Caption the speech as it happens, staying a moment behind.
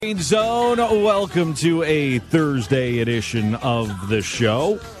Zone, welcome to a Thursday edition of the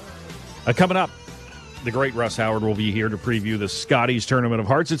show. Coming up, the great Russ Howard will be here to preview the Scotties Tournament of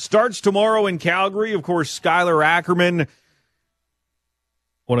Hearts. It starts tomorrow in Calgary. Of course, Skylar Ackerman,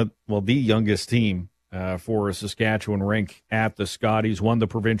 the youngest team for a Saskatchewan rink at the Scotties, won the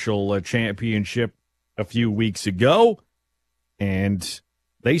provincial championship a few weeks ago, and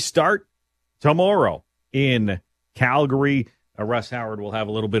they start tomorrow in Calgary. Russ Howard will have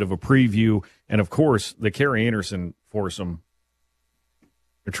a little bit of a preview. And, of course, the Carey Anderson foursome,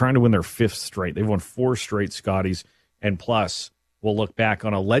 they're trying to win their fifth straight. They've won 4 straight Scotties. And plus, we'll look back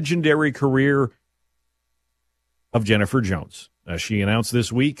on a legendary career of Jennifer Jones. She announced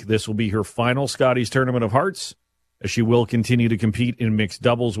this week this will be her final Scotties Tournament of Hearts. She will continue to compete in mixed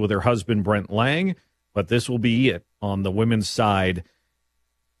doubles with her husband, Brent Lang. But this will be it on the women's side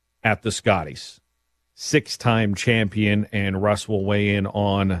at the Scotties. 6-time champion, and Russ will weigh in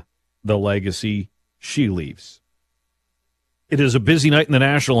on the legacy she leaves. It is a busy night in the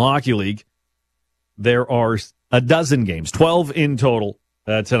National Hockey League. There are a dozen games, 12 in total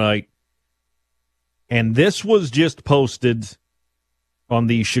tonight. And this was just posted on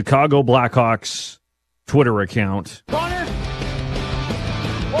the Chicago Blackhawks Twitter account. Connor,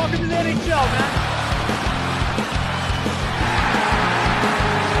 welcome to the NHL, man.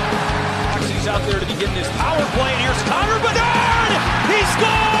 He's out there to begin this power play, and here's Connor Bedard! He scores!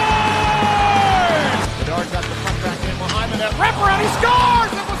 Bedard got the cutback in behind the net. Wraparound, he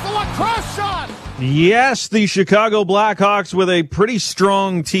scores! It was the lacrosse shot! Yes, the Chicago Blackhawks with a pretty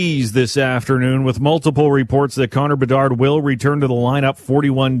strong tease this afternoon, with multiple reports that Connor Bedard will return to the lineup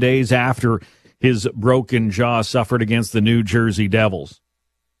 41 days after his broken jaw suffered against the New Jersey Devils.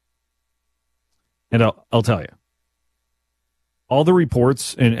 And I'll tell you, all the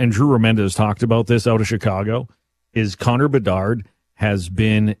reports, and Drew Remendez talked about this out of Chicago, is Connor Bedard has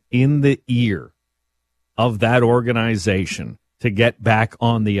been in the ear of that organization to get back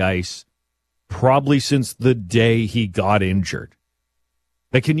on the ice probably since the day he got injured.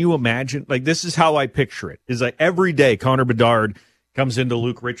 Like, can you imagine? Like, this is how I picture it. Is like every day Connor Bedard comes into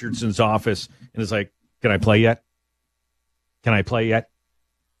Luke Richardson's office and is like, can I play yet? Can I play yet?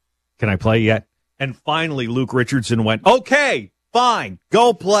 Can I play yet? And finally Luke Richardson went, okay, fine,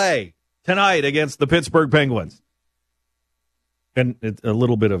 go play tonight against the Pittsburgh Penguins. And a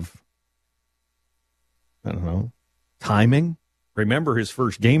little bit of, I don't know, timing. Remember, his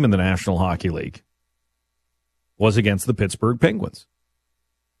first game in the National Hockey League was against the Pittsburgh Penguins.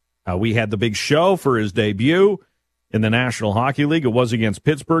 We had the big show for his debut in the National Hockey League. It was against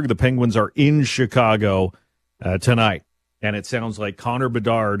Pittsburgh. The Penguins are in Chicago tonight. And it sounds like Connor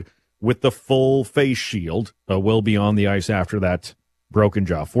Bedard, with the full face shield, will be on the ice after that broken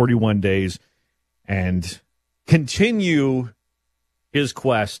jaw. 41 days, and continue his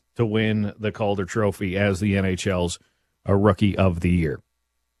quest to win the Calder Trophy as the NHL's Rookie of the Year.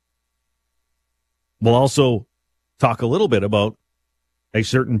 We'll also talk a little bit about a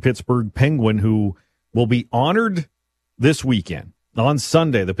certain Pittsburgh Penguin who will be honored this weekend. On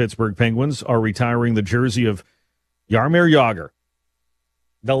Sunday, the Pittsburgh Penguins are retiring the jersey of Jaromir Jagr,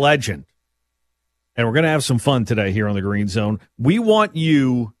 the legend. And we're going to have some fun today here on the Green Zone. We want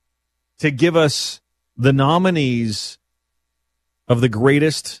you to give us the nominees of the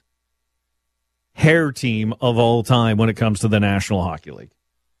greatest hair team of all time when it comes to the National Hockey League.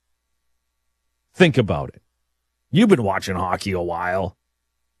 Think about it. You've been watching hockey a while.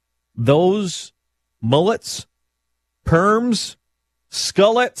 Those mullets, perms,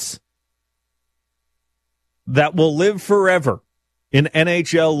 skullets that will live forever in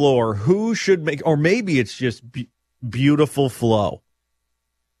NHL lore, who should make, or maybe it's just beautiful flow.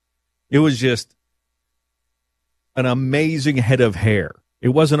 It was just an amazing head of hair. It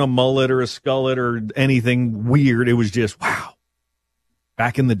wasn't a mullet or a skullet or anything weird. It was just, wow.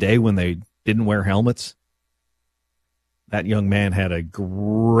 Back in the day when they didn't wear helmets, that young man had a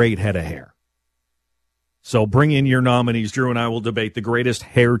great head of hair. So bring in your nominees. Drew and I will debate the greatest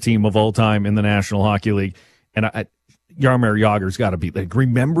hair team of all time in the National Hockey League. And Jaromir Jagr's got to be like,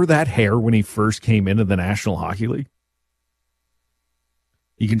 remember that hair when he first came into the National Hockey League?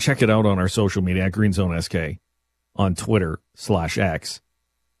 You can check it out on our social media at Green Zone SK on Twitter/X.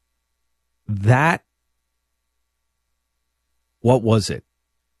 That, what was it?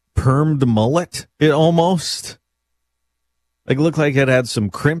 Permed mullet? It almost, like, looked like it had some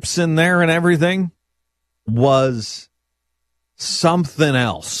crimps in there and everything. Was something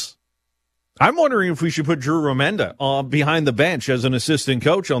else. I'm wondering if we should put Drew Remenda behind the bench as an assistant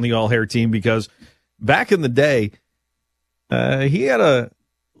coach on the all-hair team, because back in the day, he had a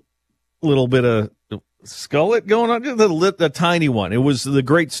little bit of skullet going on, just the tiny one. It was the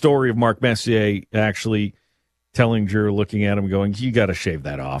great story of Mark Messier actually telling Drew, looking at him, going, "You got to shave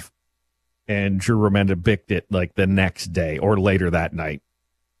that off." And Drew Remenda bicked it like the next day or later that night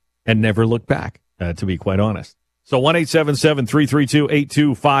and never looked back, to be quite honest. So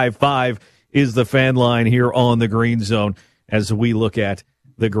 1-877-332-8255 is the fan line here on the Green Zone as we look at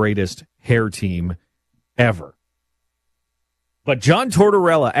the greatest hair team ever. But John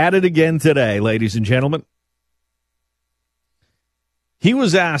Tortorella at it again today, ladies and gentlemen. He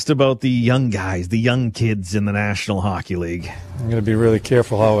was asked about the young guys, the young kids in the National Hockey League. I'm going to be really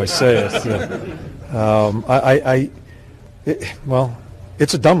careful how I say it. Well,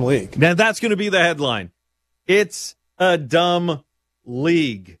 it's a dumb league. Now, that's going to be the headline. It's a dumb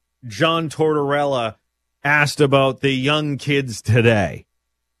league. John Tortorella asked about the young kids today.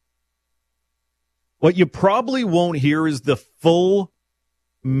 What you probably won't hear is the full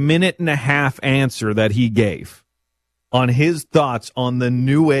minute-and-a-half answer that he gave on his thoughts on the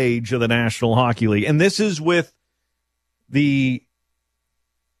new age of the National Hockey League. And this is with the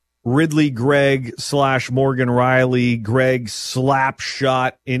Ridley Gregg / Morgan Riley Gregg slap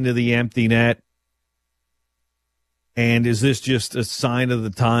shot into the empty net. And is this just a sign of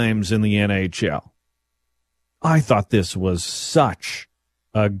the times in the NHL? I thought this was such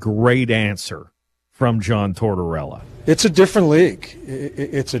a great answer from John Tortorella. It's a different league.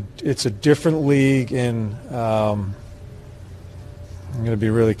 It's a different league in I'm going to be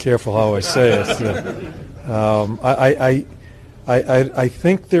really careful how I say it. I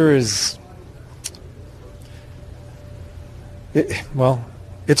think there is.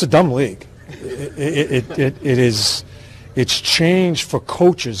 It's a dumb league. It is. It's changed for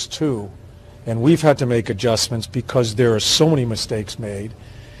coaches too, and we've had to make adjustments because there are so many mistakes made.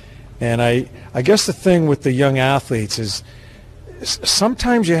 And I guess the thing with the young athletes is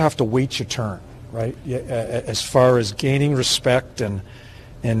sometimes you have to wait your turn, right? As far as gaining respect and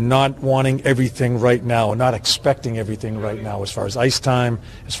not wanting everything right now, and not expecting everything right now as far as ice time,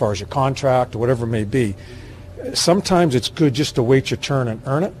 as far as your contract, or whatever it may be. Sometimes it's good just to wait your turn and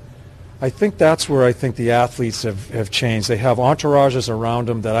earn it. I think that's where I think the athletes have changed. They have entourages around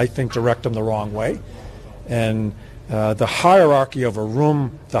them that I think direct them the wrong way. And the hierarchy of a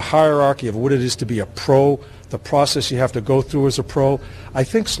room, the hierarchy of what it is to be a pro, the process you have to go through as a pro, I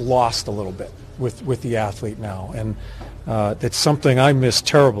think's lost a little bit with the athlete now. And it's something I miss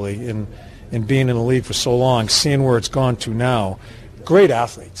terribly in being in the league for so long, seeing where it's gone to now. Great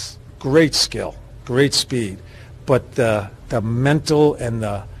athletes, great skill, great speed, but the mental and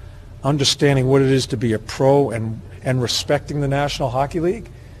the understanding what it is to be a pro and respecting the National Hockey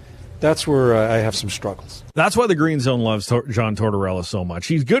League, that's where I have some struggles. That's why the Green Zone loves John Tortorella so much.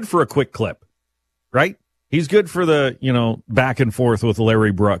 He's good for a quick clip, right? He's good for the, back and forth with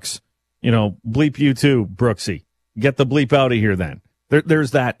Larry Brooks. Bleep you too, Brooksy. Get the bleep out of here then. There's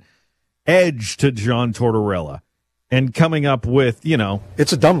that edge to John Tortorella. And coming up with,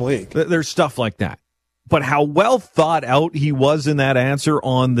 It's a dumb league. There's stuff like that. But how well thought out he was in that answer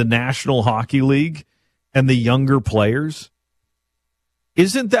on the National Hockey League and the younger players.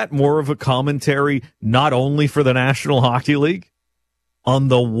 Isn't that more of a commentary not only for the National Hockey League? On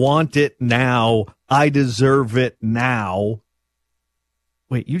the want it now, I deserve it now.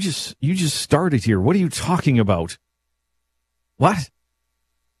 Wait, you just started here. What are you talking about? What?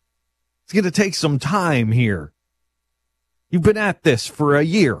 It's going to take some time here. You've been at this for a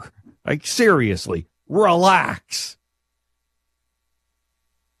year. Like, seriously, relax.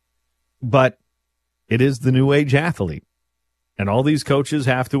 But it is the new age athlete. And all these coaches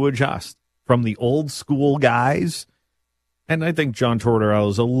have to adjust from the old school guys. And I think John Tortorella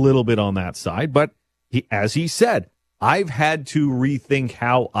is a little bit on that side. But as he said, I've had to rethink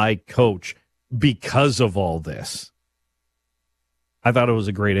how I coach because of all this. I thought it was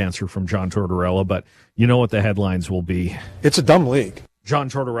a great answer from John Tortorella, but you know what the headlines will be. It's a dumb league. John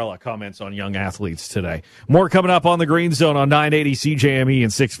Tortorella comments on young athletes today. More coming up on the Green Zone on 980 CJME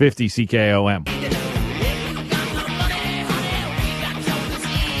and 650 CKOM.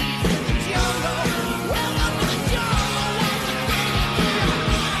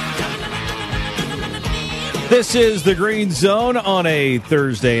 This is the Green Zone on a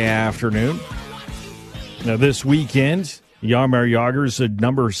Thursday afternoon. Now, this weekend, Jaromir Jagr's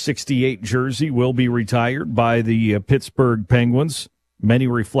number 68 jersey will be retired by the Pittsburgh Penguins, many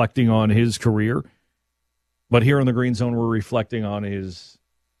reflecting on his career. But here in the Green Zone, we're reflecting on his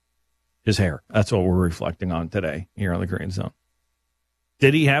hair. That's what we're reflecting on today here on the Green Zone.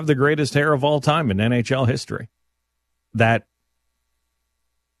 Did he have the greatest hair of all time in NHL history? That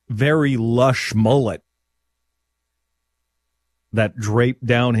very lush mullet that draped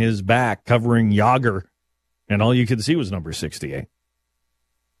down his back, covering Jagr And all you could see was number 68.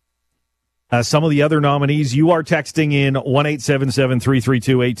 Some of the other nominees, you are texting in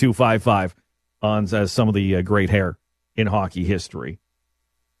 1-877-332-8255 on some of the great hair in hockey history.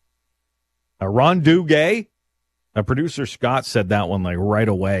 Ron Duguay, producer Scott said that one like right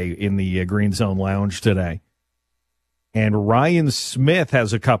away in the Green Zone Lounge today. And Ryan Smith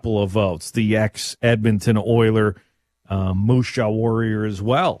has a couple of votes, the ex-Edmonton Oiler, Moose Jaw Warrior as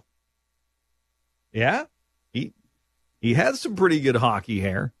well. Yeah, he has some pretty good hockey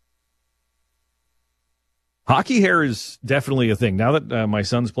hair. Hockey hair is definitely a thing. Now that my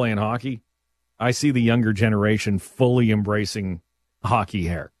son's playing hockey, I see the younger generation fully embracing hockey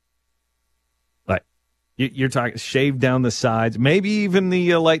hair. Like you're talking shaved down the sides, maybe even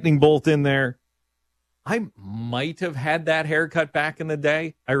the lightning bolt in there. I might have had that haircut back in the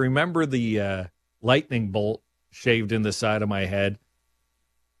day. I remember the lightning bolt shaved in the side of my head.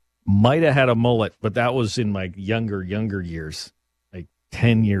 Might have had a mullet, but that was in my younger years, like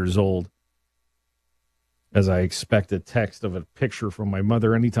 10 years old. As I expect a text of a picture from my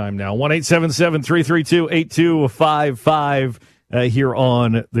mother anytime now. 1-877-332-8255 here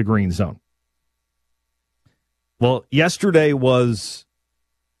on the Green Zone. Well, yesterday was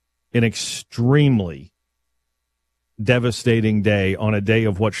an extremely devastating day on a day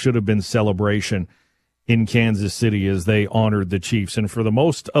of what should have been celebration in Kansas City as they honored the Chiefs. And for the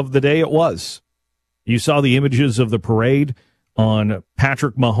most of the day, it was. You saw the images of the parade on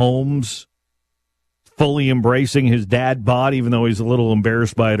Patrick Mahomes fully embracing his dad bod, even though he's a little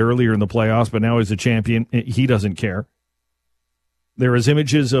embarrassed by it earlier in the playoffs, but now he's a champion. He doesn't care. There was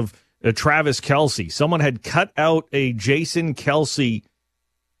images of Travis Kelce. Someone had cut out a Jason Kelce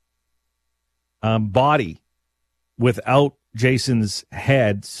body without Jason's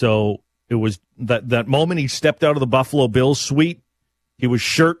head. So it was that moment he stepped out of the Buffalo Bills suite. He was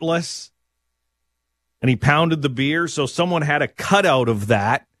shirtless and he pounded the beer. So someone had a cutout of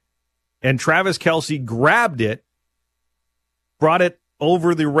that. And Travis Kelce grabbed it, brought it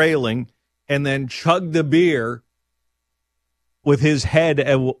over the railing, and then chugged the beer with his head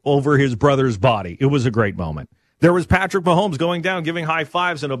over his brother's body. It was a great moment. There was Patrick Mahomes going down, giving high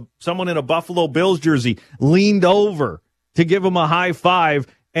fives, and someone in a Buffalo Bills jersey leaned over to give him a high five,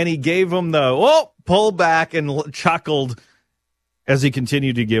 and he gave him the, pull back and chuckled as he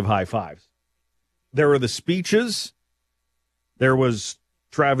continued to give high fives. There were the speeches. There was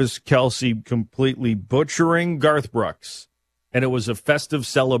Travis Kelce completely butchering Garth Brooks, and it was a festive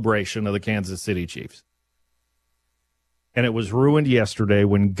celebration of the Kansas City Chiefs. And it was ruined yesterday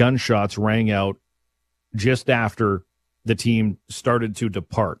when gunshots rang out just after the team started to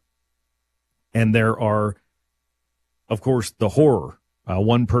depart. And there are, of course, the horror.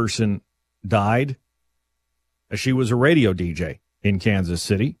 One person died. She was a radio DJ in Kansas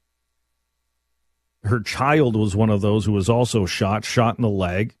City. Her child was one of those who was also shot in the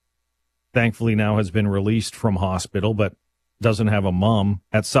leg. Thankfully now has been released from hospital, but doesn't have a mom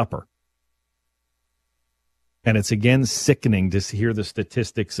at supper. And it's again sickening to hear the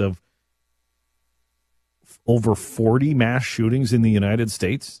statistics of over 40 mass shootings in the United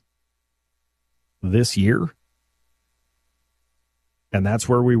States this year. And that's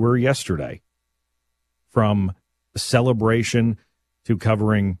where we were yesterday. From celebration to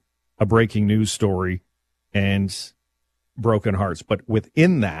covering a breaking news story and broken hearts. But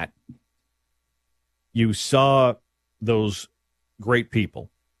within that, you saw those great people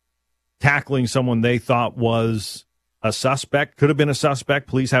tackling someone they thought was a suspect, could have been a suspect.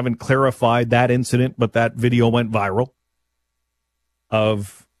 Police haven't clarified that incident, but that video went viral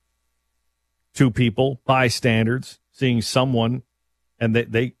of two people, bystanders, seeing someone, and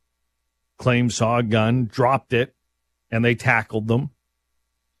they claim saw a gun, dropped it, and they tackled them.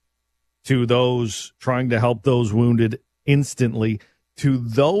 To those trying to help those wounded instantly, to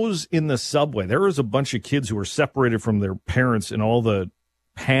those in the subway. There was a bunch of kids who were separated from their parents in all the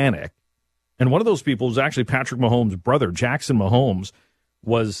panic. And one of those people was actually Patrick Mahomes' brother, Jackson Mahomes,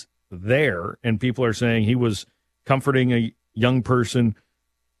 was there. And people are saying he was comforting a young person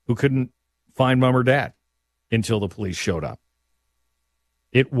who couldn't find mom or dad until the police showed up.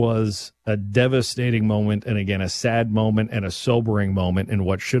 It was a devastating moment, and again, a sad moment and a sobering moment in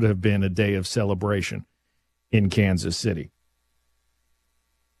what should have been a day of celebration in Kansas City.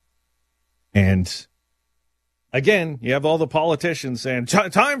 And again, you have all the politicians saying,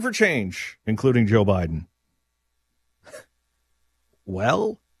 time for change, including Joe Biden.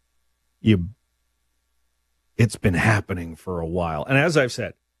 Well, it's been happening for a while. And as I've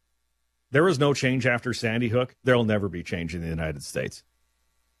said, there was no change after Sandy Hook. There will never be change in the United States.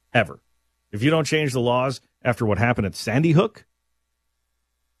 Ever. If you don't change the laws after what happened at Sandy Hook,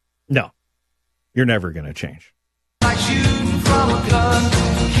 no. you're never going to change. Like shooting from a gun,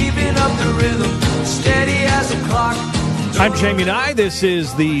 keeping up the rhythm, steady as a clock. I'm Jamie Nye. This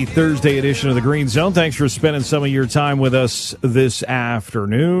is the Thursday edition of the Green Zone. Thanks for spending some of your time with us this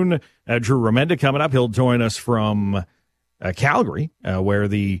afternoon. Drew Remenda coming up. He'll join us from Calgary, where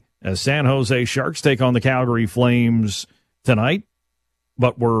the San Jose Sharks take on the Calgary Flames tonight.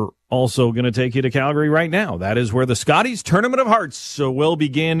 But we're also going to take you to Calgary right now. That is where the Scotties Tournament of Hearts will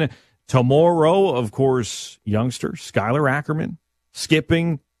begin tomorrow. Of course, youngster Skylar Ackerman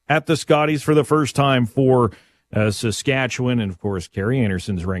skipping at the Scotties for the first time for Saskatchewan. And, of course, Carrie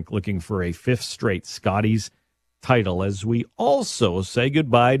Anderson's ranked looking for a fifth straight Scotties title as we also say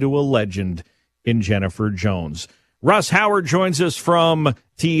goodbye to a legend in Jennifer Jones. Russ Howard joins us from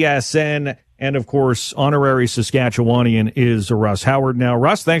TSN, and, of course, honorary Saskatchewanian is Russ Howard. Now,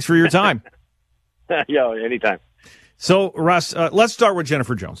 Russ, thanks for your time. Yeah, anytime. So, Russ, let's start with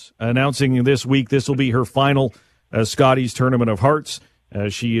Jennifer Jones. Announcing this week this will be her final Scotties Tournament of Hearts.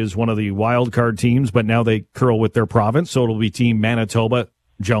 She is one of the wild card teams, but now they curl with their province, so it'll be Team Manitoba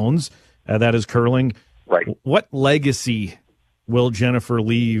Jones. That is curling. Right. What legacy will Jennifer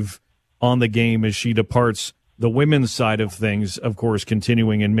leave on the game as she departs the women's side of things, of course,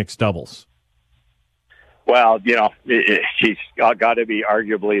 continuing in mixed doubles? Well, she's got to be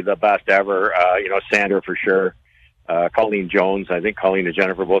arguably the best ever. Sandra for sure. Colleen Jones, I think Colleen and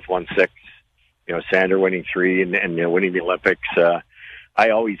Jennifer both won 6. Sandra winning 3 and winning the Olympics. I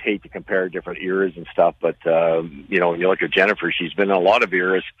always hate to compare different eras and stuff, but when you look at Jennifer, she's been in a lot of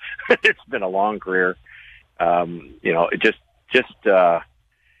eras. It's been a long career. It just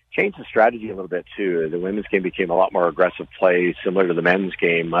changed the strategy a little bit too. The women's game became a lot more aggressive play, similar to the men's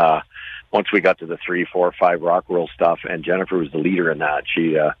game. Once we got to the 3, 4, 5 rock rule stuff, and Jennifer was the leader in that.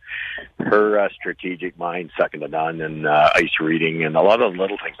 She, her strategic mind, second to none, and ice reading, and a lot of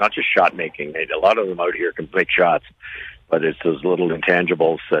little things, not just shot making. A lot of them out here can make shots, but it's those little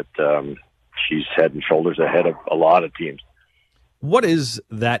intangibles that she's head and shoulders ahead of a lot of teams. What is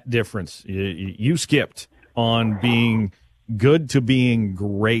that difference? You skipped on being good to being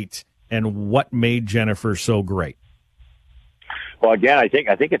great, and what made Jennifer so great? Well, again, I think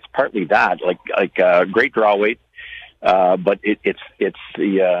it's partly that, like great draw weight, but it's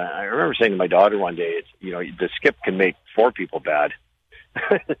the. I remember saying to my daughter one day, the skip can make 4 people bad,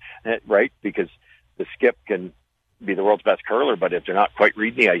 right? Because the skip can be the world's best curler, but if they're not quite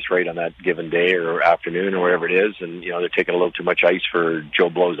reading the ice right on that given day or afternoon or whatever it is, and they're taking a little too much ice for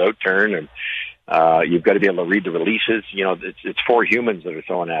Joe Blow's out turn, and you've got to be able to read the releases. It's 4 humans that are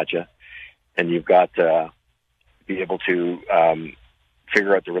throwing at you, and you've got to be able to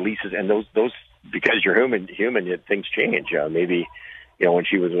figure out the releases, and those because you're human, things change. Maybe when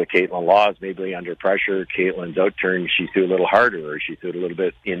she was with Caitlin Laws, maybe under pressure, Caitlin's out turn, she threw a little harder, or she threw it a little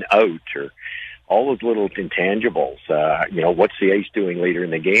bit in out, or all those little intangibles. What's the ice doing later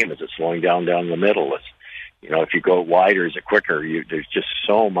in the game? Is it slowing down the middle? If you go wider, is it quicker? There's just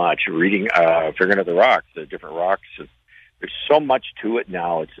so much reading, figuring out the rocks, the different rocks. There's so much to it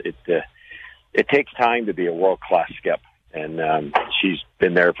now. It takes time to be a world-class skip, and she's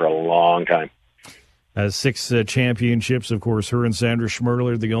been there for a long time. 6 championships, of course. Her and Sandra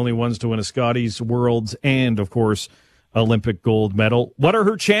Schmerler, the only ones to win a Scotties, Worlds, and, of course, Olympic gold medal. What are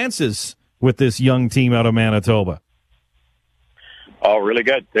her chances with this young team out of Manitoba? Oh, really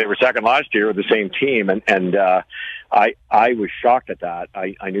good. They were second last year with the same team, and I was shocked at that.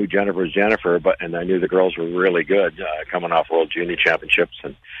 I knew Jennifer was Jennifer, and I knew the girls were really good coming off World Junior Championships,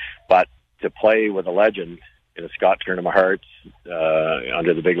 but to play with a legend in a Scott Tournament of Hearts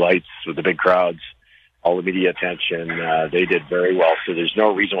under the big lights with the big crowds, all the media attention, they did very well. So there's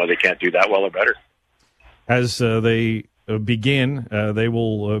no reason why they can't do that well or better. As they begin, they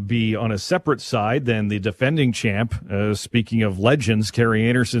will be on a separate side than the defending champ. Speaking of legends, Carrie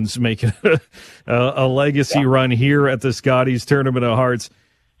Anderson's making a legacy run here at the Scotties Tournament of Hearts.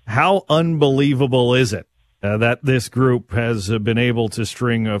 How unbelievable is it that this group has been able to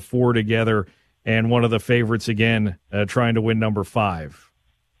string 4 together, and one of the favorites again trying to win number 5?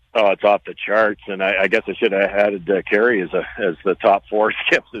 Oh, it's off the charts, and I guess I should have added Carrie as the top 4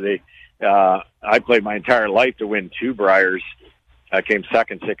 skips today. I played my entire life to win 2 Briers. I came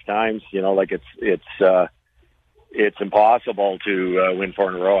second 6 times. It's impossible to win 4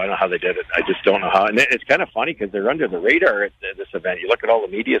 in a row. I don't know how they did it. I just don't know how. And it's kind of funny because they're under the radar at this event. You look at all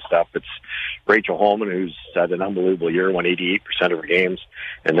the media stuff. It's Rachel Holman, who's had an unbelievable year, won 88% of her games,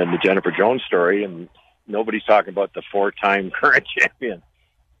 and then the Jennifer Jones story, and nobody's talking about the 4-time current champion.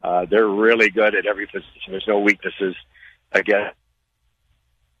 They're really good at every position. There's no weaknesses. Again,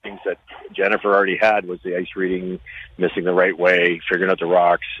 things that Jennifer already had was the ice reading, missing the right way, figuring out the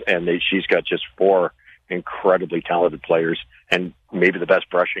rocks, and she's got just 4 incredibly talented players and maybe the best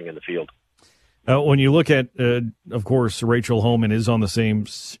brushing in the field. When you look at, of course, Rachel Homan is on the same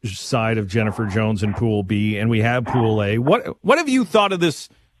side of Jennifer Jones in Pool B, and we have Pool A. What have you thought of this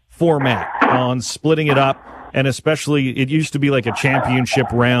format on splitting it up? And especially, it used to be like a championship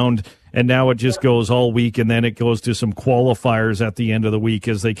round, and now it just goes all week, and then it goes to some qualifiers at the end of the week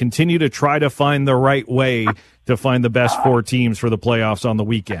as they continue to try to find the right way to find the best 4 teams for the playoffs on the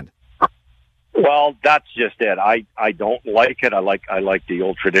weekend. Well, that's just it. I don't like it. I like the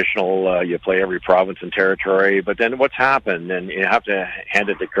old traditional, you play every province and territory, but then what's happened, and you have to hand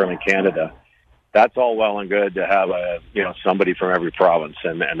it to Curling Canada, that's all well and good to have somebody from every province,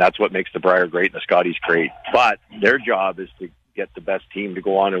 and that's what makes the Brier great and the Scotties great. But their job is to get the best team to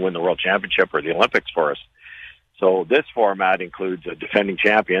go on and win the World Championship or the Olympics for us. So this format includes a defending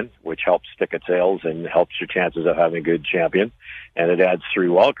champion, which helps ticket sales and helps your chances of having a good champion, and it adds 3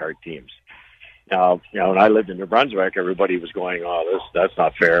 wildcard teams. Now, when I lived in New Brunswick, everybody was going, "Oh, that's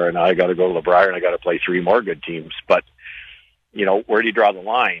not fair," and I got to go to the Brier and I got to play 3 more good teams. But where do you draw the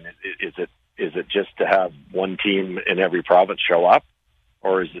line? Is it just to have one team in every province show up,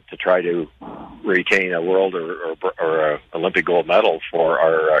 or is it to try to retain a world or a Olympic gold medal for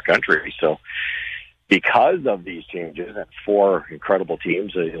our country? So because of these changes and 4 incredible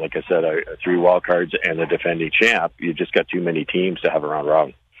teams, like I said, 3 wild cards and a defending champ, you just got too many teams to have a round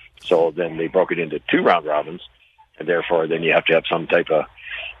robin. So then they broke it into 2 round robins, and therefore then you have to have some type of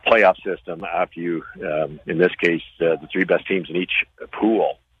playoff system after you, in this case, the 3 best teams in each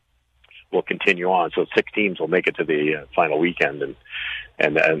pool will continue on. So 6 teams will make it to the final weekend,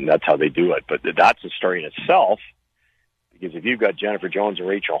 and that's how they do it. But that's a story in itself, because if you've got Jennifer Jones and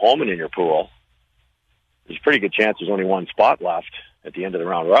Rachel Homan in your pool, there's a pretty good chance there's only 1 spot left at the end of the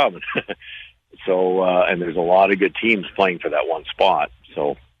round robin. So, and there's a lot of good teams playing for that 1 spot.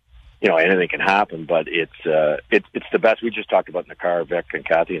 So, anything can happen, but it's the best. We just talked about in the car, Vic and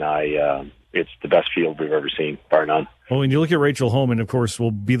Kathy and I, it's the best field we've ever seen, bar none. Well, when you look at Rachel Homan, of course,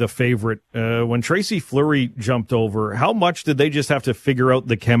 will be the favorite. When Tracy Fleury jumped over, how much did they just have to figure out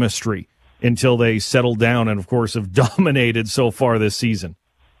the chemistry until they settled down and, of course, have dominated so far this season?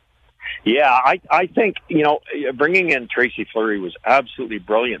 Yeah, I think, bringing in Tracy Fleury was absolutely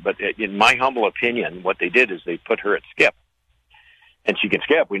brilliant, but in my humble opinion, what they did is they put her at skip. And she can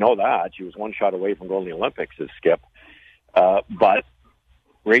skip, we know that. She was 1 shot away from going to the Olympics as skip. But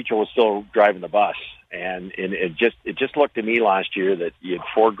Rachel was still driving the bus, and it just looked to me last year that you had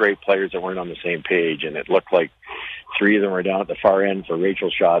 4 great players that weren't on the same page, and it looked like 3 of them were down at the far end for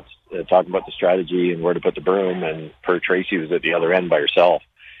Rachel shots, talking about the strategy and where to put the broom, and per Tracy was at the other end by herself.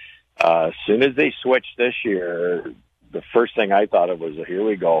 As soon as they switched this year, the first thing I thought of was, here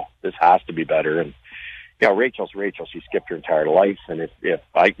we go, this has to be better. And Rachel's Rachel. She skipped her entire life, and if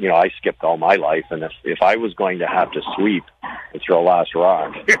I skipped all my life, and if I was going to have to sweep and throw last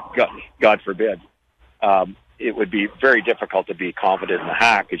rock, God forbid, it would be very difficult to be confident in the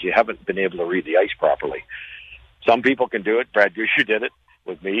hack because you haven't been able to read the ice properly. Some people can do it. Brad Gusher did it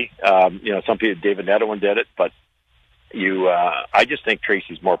with me. Some people, David Netowin did it, but I just think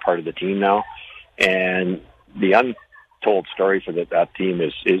Tracy's more part of the team now, and the untold story for that team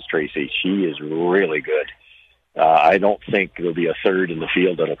is Tracy. She is really good. I don't think there'll be a third in the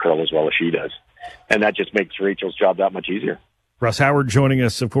field that'll curl as well as she does, and that just makes Rachel's job that much easier. Russ Howard joining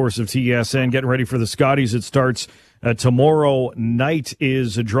us, of course, of TSN, getting ready for the Scotties. It starts tomorrow night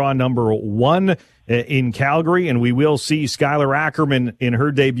is draw number 1 in Calgary, and we will see Skylar Ackerman in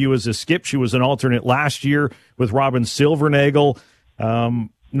her debut as a skip. She was an alternate last year with Robin Silvernagle.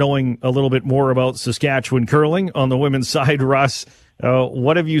 Knowing a little bit more about Saskatchewan curling on the women's side, Russ,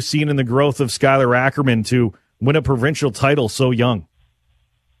 what have you seen in the growth of Skylar Ackerman to win a provincial title so young?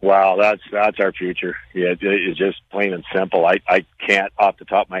 Wow, that's our future. Yeah, it's just plain and simple. I can't, off the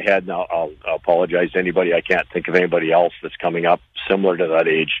top of my head, and I'll apologize to anybody, I can't think of anybody else that's coming up similar to that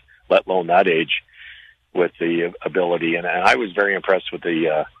age, let alone that age, with the ability. And I was very impressed with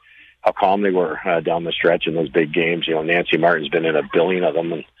how calm they were down the stretch in those big games. Nancy Martin's been in a billion of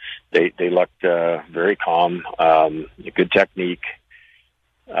them, and they looked very calm, good technique.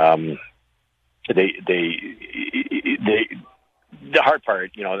 The hard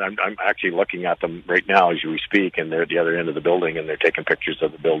part, I'm actually looking at them right now as we speak, and they're at the other end of the building, and they're taking pictures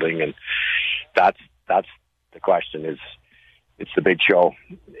of the building, and that's the question. Is it's the big show,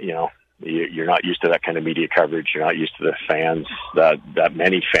 You're not used to that kind of media coverage. You're not used to the fans, that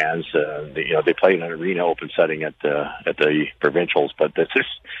many fans. They play in an arena open setting at the provincials, but this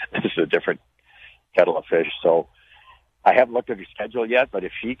is a different kettle of fish. So I haven't looked at her schedule yet, but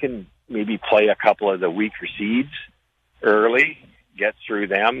if she can maybe play a couple of the weaker seeds early, get through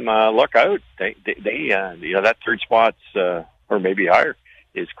them, look out. They that third spot's or maybe higher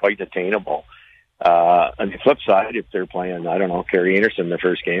is quite attainable. On the flip side, if they're playing, I don't know, Carrie Anderson the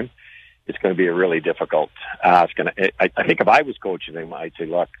first game, it's going to be a really difficult ask. And I think if I was coaching them, I'd say,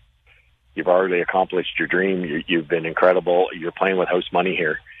 look, you've already accomplished your dream. You've been incredible. You're playing with house money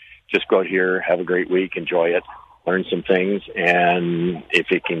here. Just go out here, have a great week, enjoy it, learn some things, and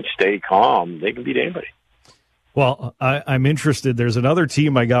if it can stay calm, they can beat anybody. Well, I'm interested. There's another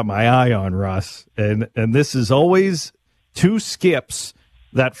team I got my eye on, Russ, and this is always two skips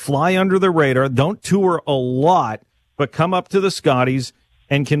that fly under the radar, don't tour a lot, but come up to the Scotties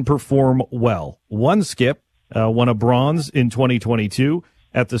and can perform well. One skip won a bronze in 2022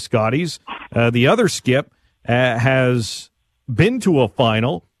 at the Scotties. The other skip has been to a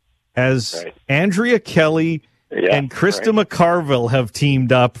final as Andrea Kelly and Krista McCarville have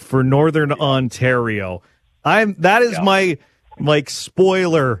teamed up for Northern Ontario. That is my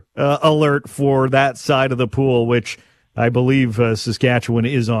spoiler alert for that side of the pool, which I believe Saskatchewan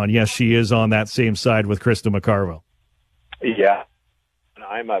is on. Yes, she is on that same side with Krista McCarville. Yeah,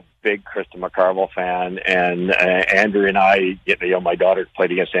 I'm a big Krista McCarville fan, and Andrea and I, my daughter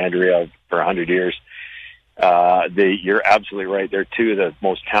played against Andrea for 100 years. You're absolutely right. They're two of the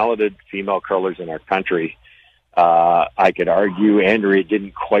most talented female curlers in our country. I could argue Andrea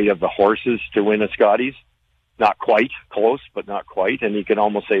didn't quite have the horses to win a Scotties. Not quite close, but not quite. And you can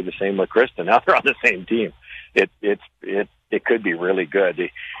almost say the same with Krista. Now they're on the same team. It could be really good.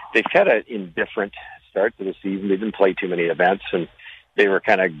 They've had an indifferent start to the season. They didn't play too many events, and they were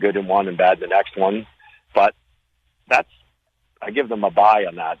kind of good in one and bad the next one. But I give them a buy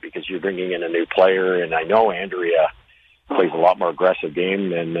on that because you're bringing in a new player, and I know Andrea plays a lot more aggressive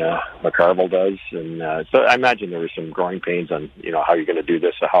game than McCarville does, and so I imagine there were some growing pains on how you're going to do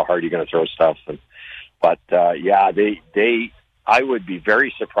this, how hard you're going to throw stuff, but I would be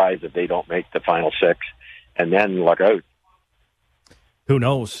very surprised if they don't make the final six, and then look out. Who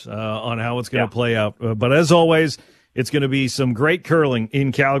knows on how it's going to play out, but as always, it's going to be some great curling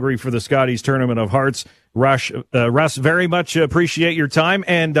in Calgary for the Scotties Tournament of Hearts. Russ, very much appreciate your time,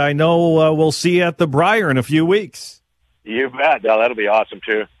 and I know we'll see you at the Briar in a few weeks. You bet. That'll be awesome,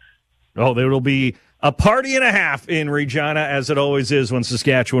 too. Oh, there will be a party and a half in Regina, as it always is when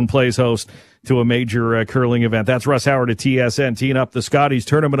Saskatchewan plays host to a major curling event. That's Russ Howard at TSN, teeing up the Scotties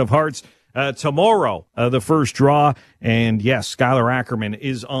Tournament of Hearts. Tomorrow, the first draw, and yes, Skylar Ackerman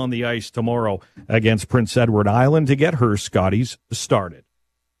is on the ice tomorrow against Prince Edward Island to get her Scotties started.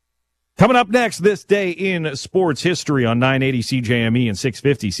 Coming up next, this day in sports history on 980 CJME and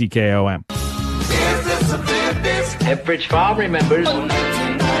 650 CKOM. Ephrich Farm remembers. It's up.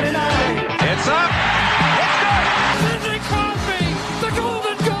 It's good. Sidney Crosby, the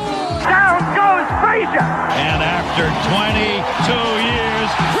golden goal. Down goes Frazier. And after 22 years,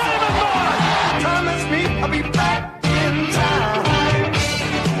 Raymond Mark. Promise me I'll be back in time.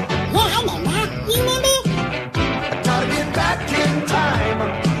 You remember? I gotta get back in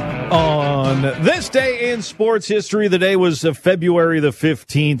time. On this day in sports history, the day was February the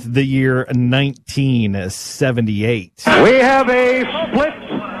 15th, the year 1978. We have a split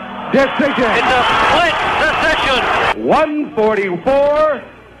decision. It's a split decision. 144,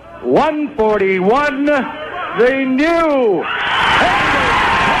 141, the new.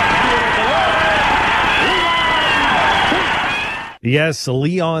 Yes,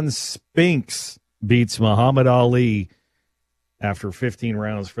 Leon Spinks beats Muhammad Ali after 15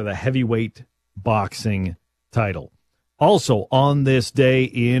 rounds for the heavyweight boxing title. Also on this day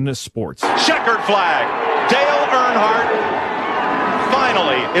in sports. Checkered flag. Dale Earnhardt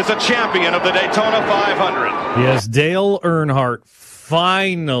finally is a champion of the Daytona 500. Yes, Dale Earnhardt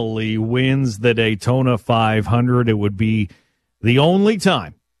finally wins the Daytona 500. It would be the only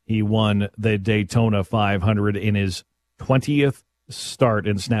time he won the Daytona 500 in his 20th start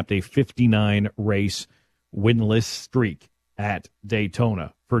and snapped a 59 race winless streak at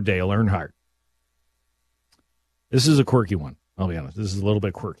Daytona for Dale Earnhardt. This is a quirky one. I'll be honest. This is a little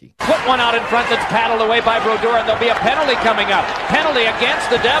bit quirky. Put one out in front that's paddled away by Brodeur, and there'll be a penalty coming up. Penalty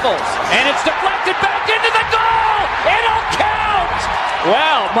against the Devils. And it's deflected back into the goal! It'll count!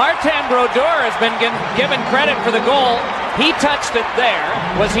 Well, Martin Brodeur has been given credit for the goal. He touched it there.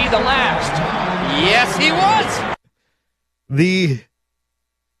 Was he the last? Yes, he was! The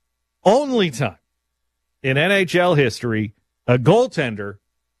only time in NHL history a goaltender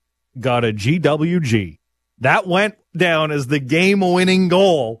got a GWG. That went down as the game-winning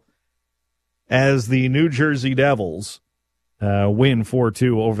goal as the New Jersey Devils win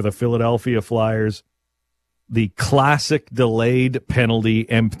 4-2 over the Philadelphia Flyers. the classic delayed penalty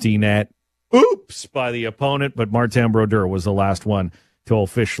empty net. Oops, by the opponent, but Martin Brodeur was the last one to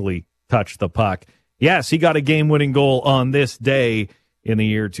officially touch the puck. Yes, he got a game-winning goal on this day in the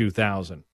year 2000.